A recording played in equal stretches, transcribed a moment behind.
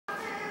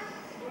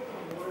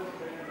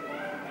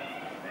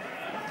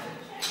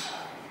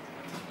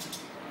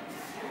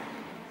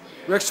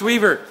Rex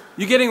Weaver,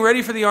 you getting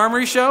ready for the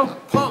Armory show?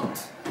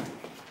 Pumped.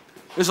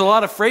 There's a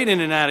lot of freight in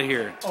and out of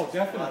here. Oh,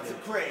 definitely. Lots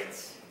of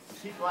crates.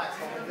 Keep black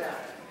on down.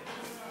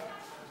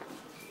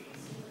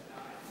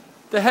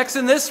 The heck's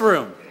in this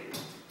room?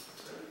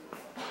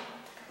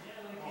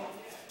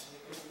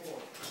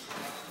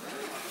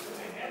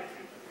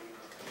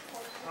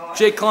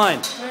 Jake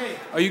Klein, Hey.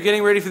 are you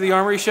getting ready for the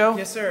Armory show?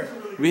 Yes, sir.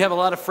 We have a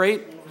lot of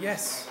freight.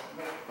 Yes.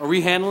 Are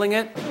we handling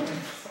it?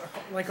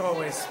 Like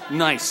always.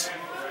 Nice.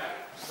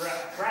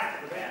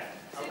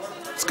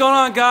 What's going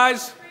on,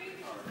 guys?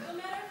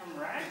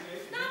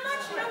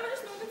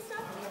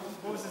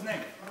 What was his name?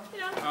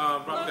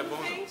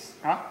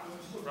 Huh?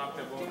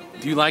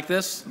 Do you like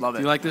this? Love it.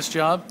 Do you like this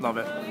job? Love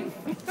it.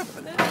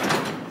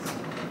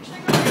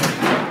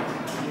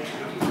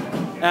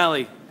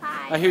 Allie,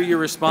 Hi. I hear you're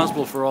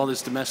responsible for all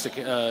this domestic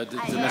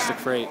domestic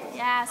freight.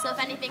 Yeah, so if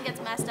anything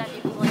gets messed up,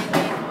 you can blame me for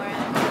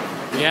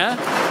it. Yeah?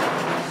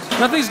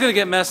 Nothing's gonna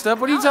get messed up.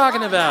 What are you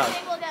talking about?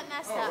 Nothing will get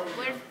messed up.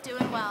 We're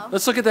doing well.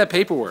 Let's look at that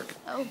paperwork.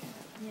 Oh,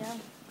 yeah.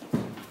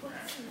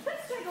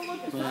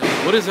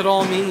 What does it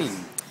all mean?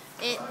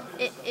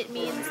 It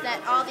means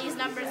that all these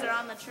numbers are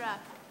on the truck.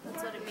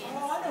 That's what it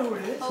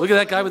means. Look at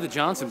that guy with the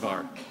Johnson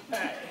bar.